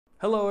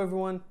Hello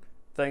everyone,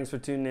 thanks for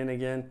tuning in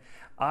again.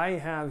 I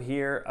have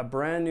here a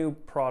brand new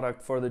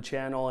product for the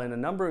channel, and a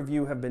number of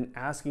you have been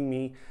asking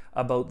me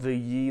about the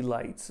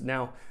Yeelights.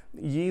 Now,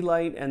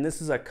 Yeelight, and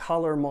this is a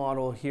color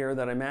model here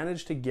that I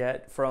managed to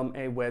get from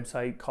a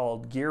website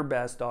called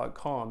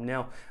gearbest.com.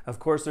 Now, of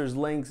course, there's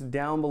links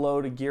down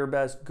below to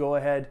GearBest. Go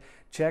ahead,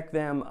 check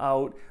them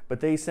out,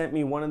 but they sent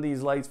me one of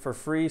these lights for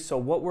free. So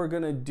what we're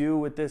gonna do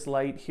with this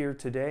light here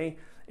today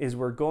is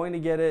we're going to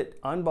get it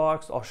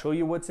unboxed. I'll show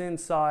you what's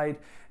inside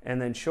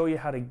and then show you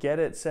how to get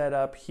it set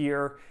up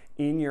here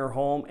in your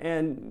home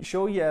and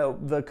show you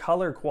the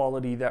color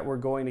quality that we're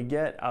going to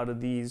get out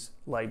of these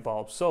light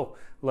bulbs. So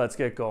let's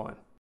get going.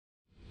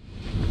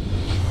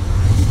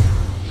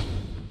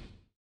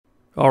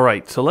 All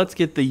right, so let's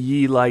get the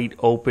Yeelight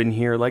open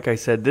here. Like I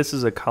said, this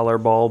is a color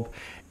bulb,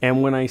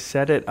 and when I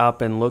set it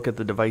up and look at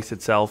the device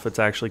itself, it's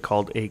actually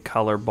called a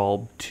Color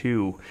Bulb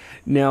 2.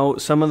 Now,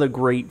 some of the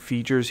great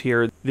features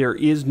here, there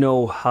is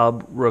no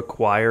hub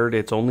required.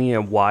 It's only a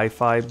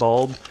Wi-Fi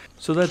bulb,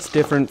 so that's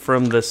different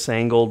from the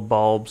Sangled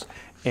bulbs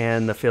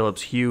and the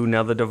Philips Hue.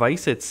 Now, the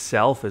device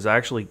itself is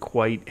actually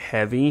quite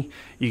heavy.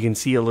 You can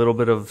see a little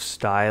bit of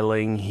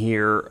styling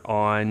here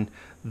on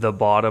the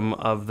bottom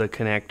of the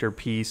connector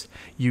piece.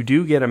 You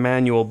do get a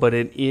manual, but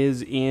it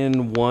is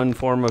in one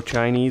form of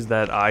Chinese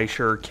that I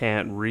sure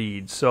can't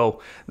read.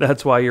 So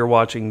that's why you're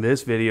watching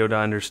this video, to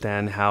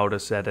understand how to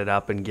set it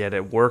up and get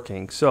it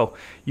working. So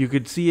you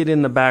could see it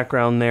in the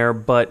background there,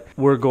 but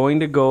we're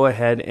going to go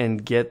ahead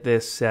and get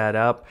this set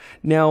up.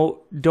 Now,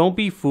 don't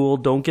be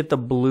fooled. Don't get the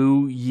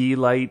blue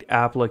Yeelight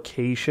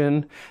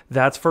application.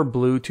 That's for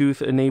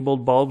Bluetooth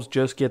enabled bulbs.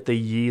 Just get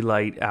the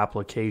Yeelight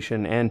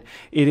application, and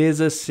it is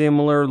a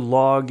similar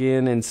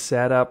login and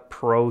setup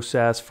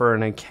process for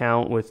an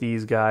account with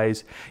these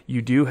guys.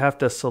 You do have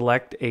to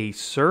select a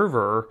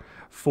server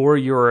for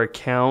your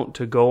account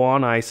to go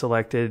on. I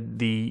selected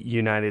the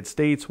United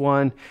States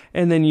one,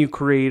 and then you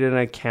create an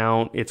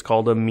account. It's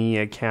called a Me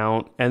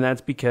account, and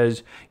that's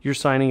because you're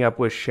signing up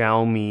with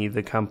Xiaomi,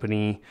 the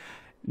company.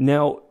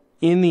 Now,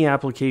 in the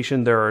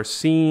application, there are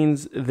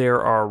scenes,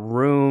 there are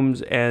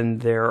rooms,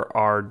 and there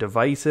are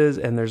devices,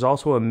 and there's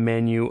also a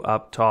menu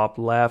up top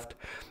left.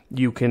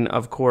 You can,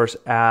 of course,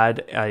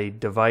 add a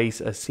device,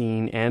 a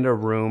scene, and a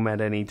room at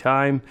any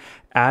time.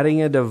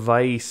 Adding a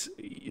device,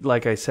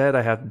 like I said,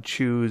 I have to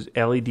choose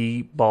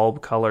LED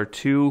bulb color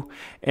 2,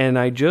 and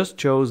I just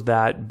chose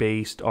that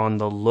based on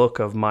the look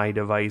of my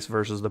device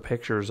versus the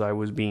pictures I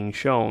was being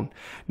shown.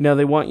 Now,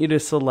 they want you to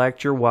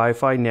select your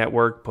Wi-Fi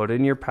network, put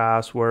in your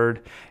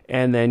password,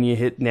 and then you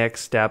hit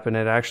next step, and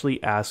it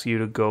actually asks you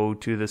to go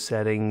to the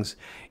settings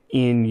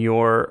in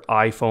your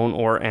iPhone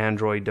or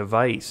Android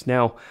device.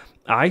 Now,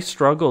 I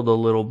struggled a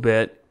little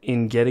bit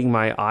in getting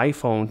my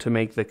iPhone to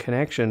make the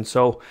connection,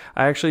 so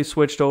I actually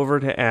switched over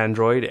to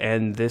Android,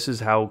 and this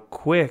is how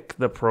quick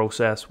the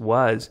process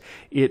was.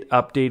 It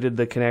updated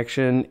the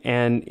connection,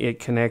 and it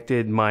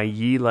connected my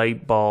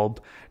Yeelight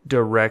bulb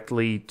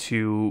directly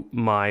to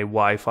my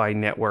Wi-Fi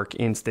network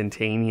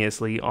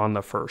instantaneously on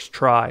the first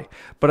try.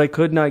 But I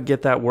could not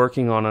get that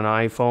working on an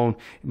iPhone.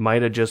 It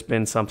might have just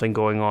been something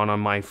going on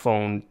my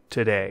phone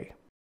today.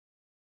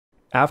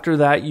 After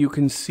that, you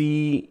can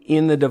see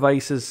in the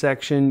devices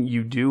section,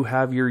 you do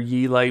have your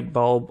Yeelight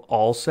bulb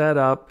all set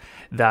up.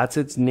 That's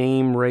its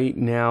name right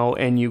now,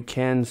 and you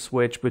can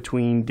switch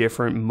between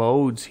different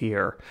modes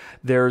here.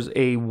 There's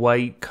a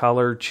white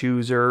color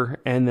chooser,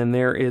 and then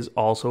there is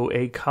also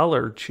a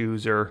color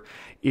chooser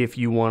if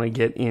you want to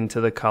get into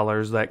the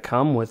colors that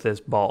come with this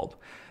bulb.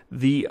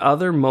 The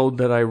other mode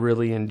that I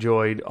really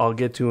enjoyed, I'll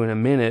get to in a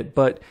minute,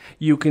 but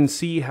you can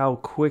see how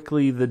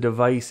quickly the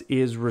device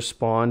is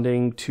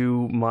responding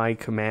to my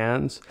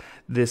commands.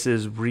 This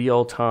is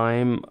real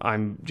time.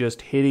 I'm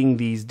just hitting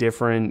these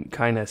different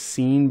kind of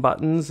scene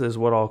buttons is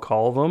what I'll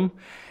call them,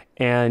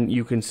 and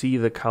you can see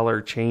the color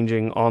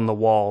changing on the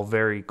wall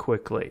very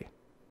quickly.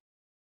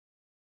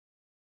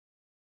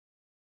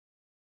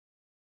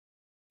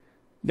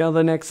 Now,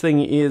 the next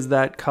thing is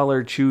that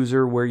color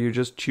chooser, where you're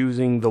just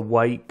choosing the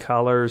white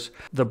colors,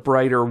 the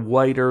brighter,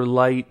 whiter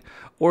light,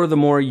 or the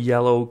more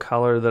yellow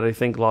color that I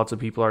think lots of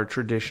people are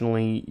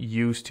traditionally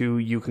used to.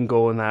 You can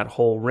go in that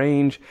whole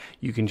range.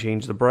 You can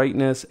change the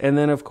brightness, and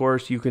then of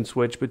course you can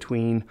switch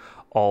between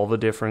all the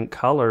different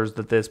colors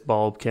that this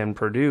bulb can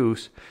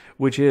produce,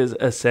 which is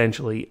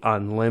essentially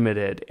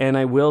unlimited. And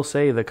I will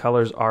say the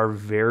colors are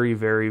very,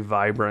 very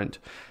vibrant.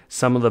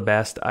 Some of the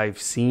best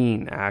I've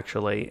seen,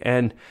 actually.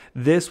 And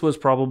this was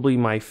probably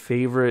my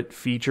favorite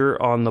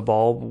feature on the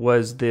bulb,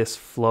 was this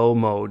flow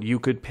mode. You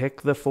could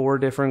pick the 4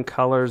 different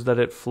colors that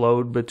it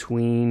flowed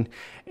between,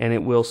 and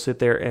it will sit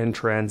there and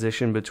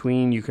transition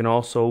between. You can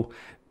also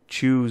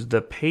choose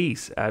the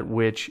pace at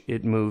which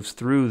it moves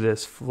through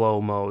this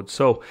flow mode.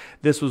 So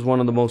this was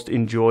one of the most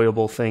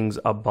enjoyable things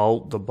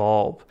about the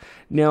bulb.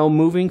 Now,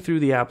 moving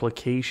through the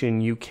application,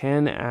 you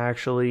can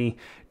actually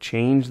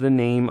change the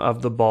name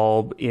of the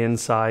bulb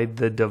inside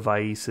the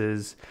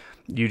devices.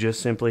 You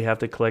just simply have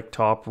to click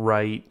top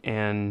right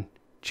and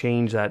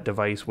change that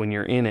device when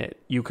you're in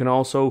it. You can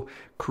also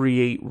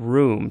create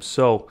room.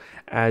 So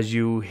as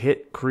you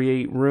hit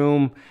create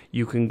room,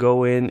 you can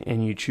go in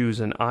and you choose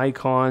an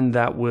icon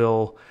that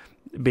will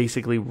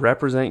basically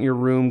represent your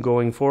room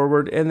going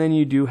forward, and then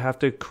you do have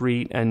to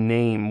create a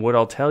name. What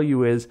I'll tell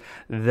you is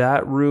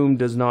that room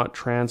does not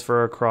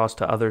transfer across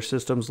to other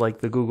systems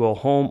like the Google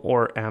Home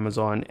or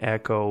Amazon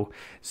Echo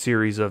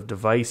series of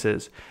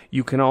devices.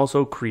 You can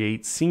also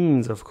create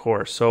scenes, of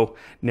course. So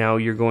now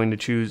you're going to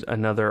choose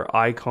another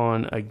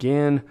icon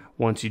again.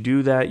 Once you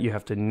do that, you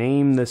have to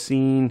name the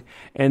scene,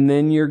 and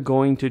then you're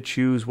going to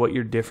choose what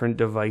your different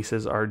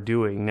devices are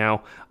doing.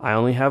 Now, I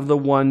only have the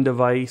one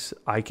device.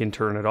 I can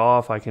turn it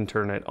off, I can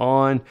turn it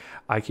on,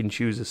 I can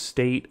choose a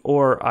state,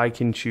 or I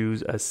can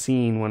choose a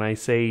scene. When I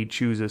say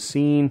choose a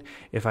scene,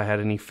 if I had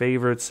any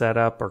favorites set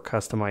up or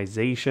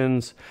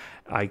customizations,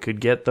 I could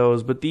get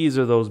those, but these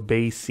are those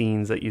base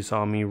scenes that you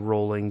saw me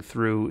rolling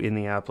through in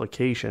the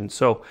application.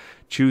 So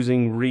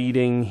choosing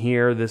reading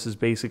here, this is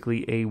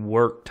basically a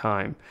work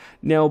time.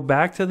 Now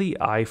back to the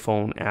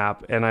iPhone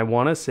app, and I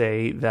want to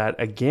say that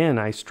again,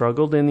 I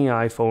struggled in the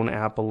iPhone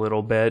app a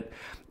little bit.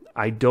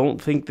 I don't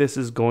think this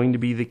is going to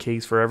be the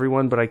case for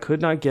everyone, but I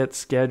could not get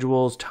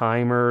schedules,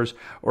 timers,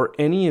 or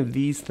any of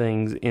these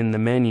things in the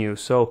menu.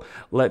 So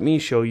let me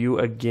show you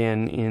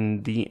again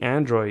in the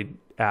Android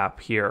app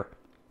here.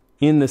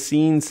 In the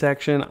scene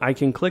section, I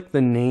can click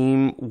the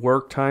name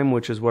work time,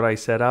 which is what I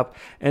set up.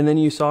 And then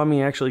you saw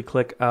me actually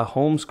click a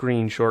home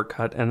screen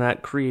shortcut, and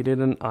that created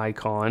an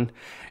icon.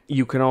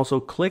 You can also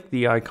click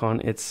the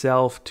icon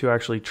itself to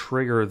actually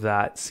trigger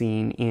that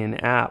scene in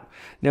app.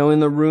 Now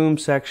in the room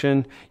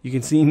section, you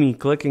can see me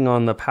clicking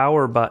on the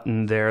power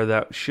button there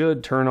that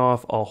should turn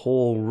off a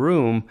whole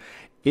room.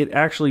 It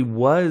actually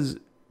was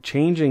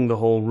changing the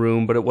whole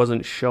room, but it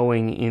wasn't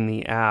showing in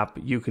the app.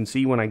 You can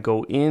see when I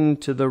go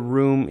into the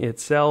room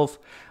itself,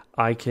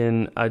 I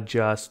can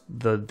adjust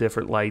the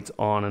different lights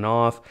on and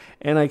off,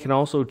 and I can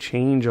also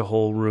change a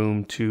whole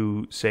room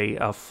to, say,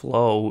 a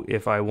flow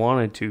if I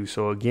wanted to.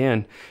 So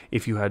again,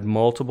 if you had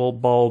multiple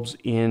bulbs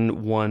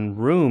in one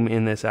room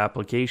in this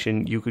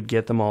application, you could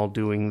get them all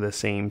doing the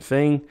same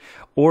thing,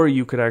 or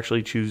you could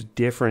actually choose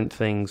different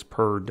things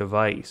per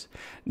device.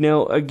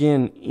 Now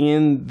again,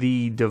 in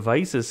the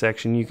devices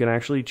section, you can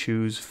actually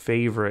choose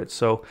favorites.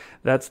 So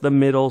that's the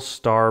middle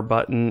star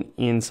button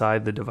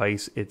inside the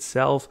device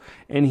itself,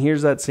 and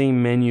here's that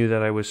same menu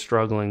that I was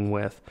struggling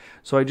with.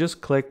 So I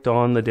just clicked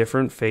on the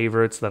different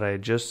favorites that I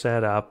had just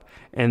set up,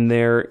 and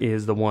there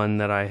is the one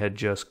that I had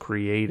just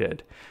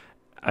created.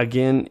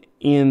 Again,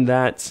 in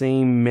that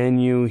same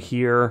menu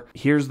here,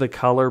 here's the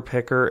color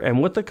picker,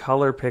 and what the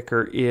color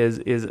picker is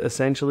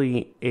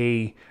essentially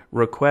a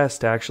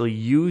request to actually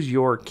use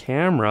your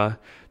camera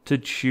to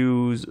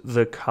choose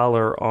the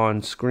color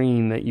on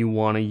screen that you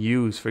want to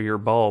use for your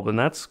bulb, and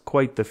that's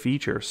quite the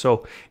feature.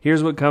 So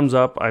here's what comes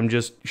up. I'm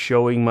just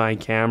showing my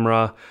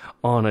camera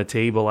on a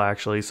table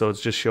actually, so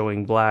it's just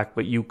showing black,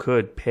 but you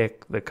could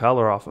pick the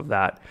color off of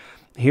that.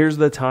 Here's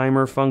the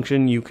timer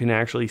function. You can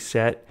actually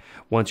set,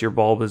 once your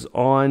bulb is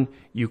on,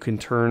 you can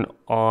turn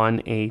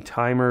on a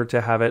timer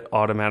to have it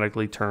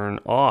automatically turn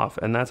off.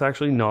 And that's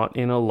actually not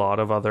in a lot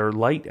of other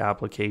light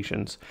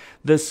applications.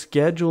 The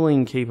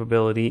scheduling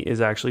capability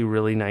is actually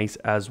really nice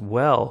as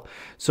well.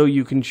 So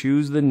you can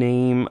choose the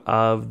name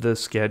of the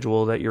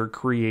schedule that you're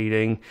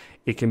creating.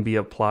 It can be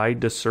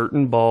applied to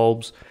certain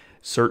bulbs,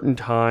 certain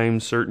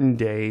times, certain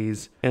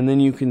days, and then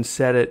you can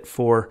set it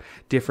for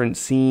different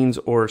scenes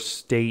or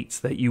states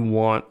that you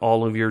want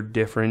all of your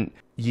different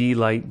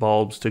Yeelight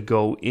bulbs to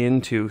go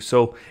into.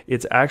 So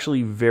it's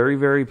actually very,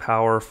 very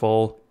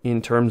powerful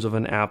in terms of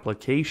an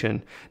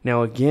application.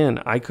 Now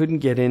again, I couldn't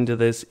get into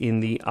this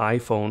in the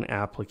iPhone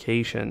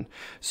application.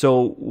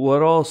 So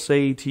what I'll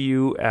say to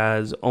you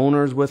as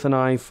owners with an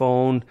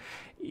iPhone,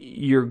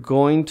 you're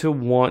going to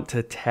want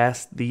to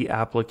test the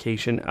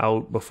application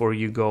out before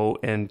you go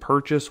and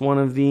purchase one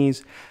of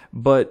these.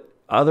 But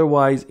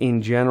otherwise,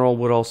 in general,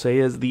 what I'll say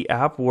is the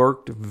app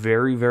worked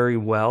very, very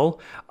well.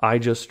 I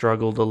just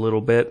struggled a little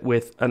bit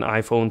with an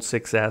iPhone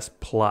 6s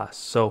Plus.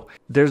 So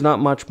there's not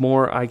much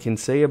more I can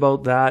say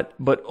about that.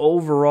 But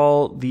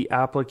overall, the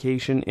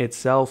application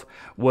itself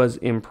was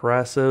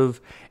impressive.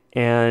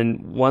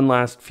 And one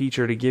last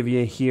feature to give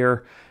you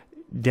here,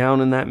 down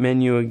in that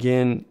menu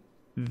again,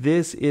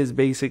 this is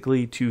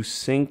basically to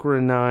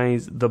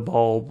synchronize the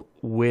bulb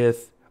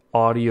with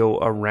audio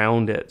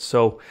around it.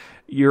 So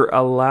you're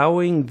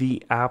allowing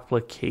the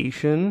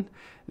application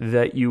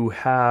that you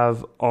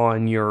have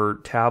on your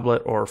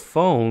tablet or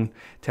phone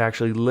to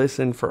actually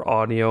listen for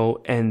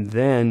audio, and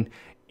then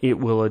it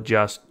will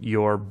adjust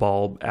your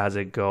bulb as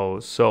it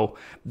goes. So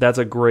that's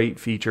a great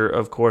feature,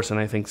 of course, and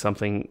I think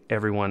something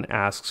everyone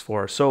asks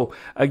for. So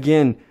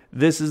again,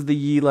 this is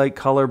the Yeelight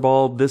color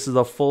bulb. This is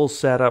a full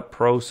setup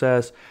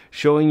process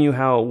showing you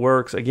how it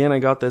works. Again, I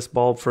got this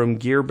bulb from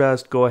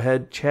GearBest. Go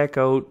ahead, check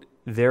out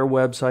their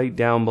website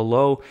down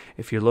below.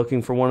 If you're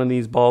looking for one of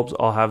these bulbs,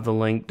 I'll have the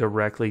link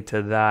directly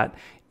to that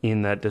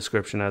in that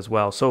description as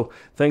well. So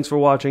thanks for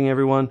watching,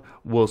 everyone.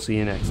 We'll see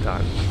you next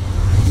time.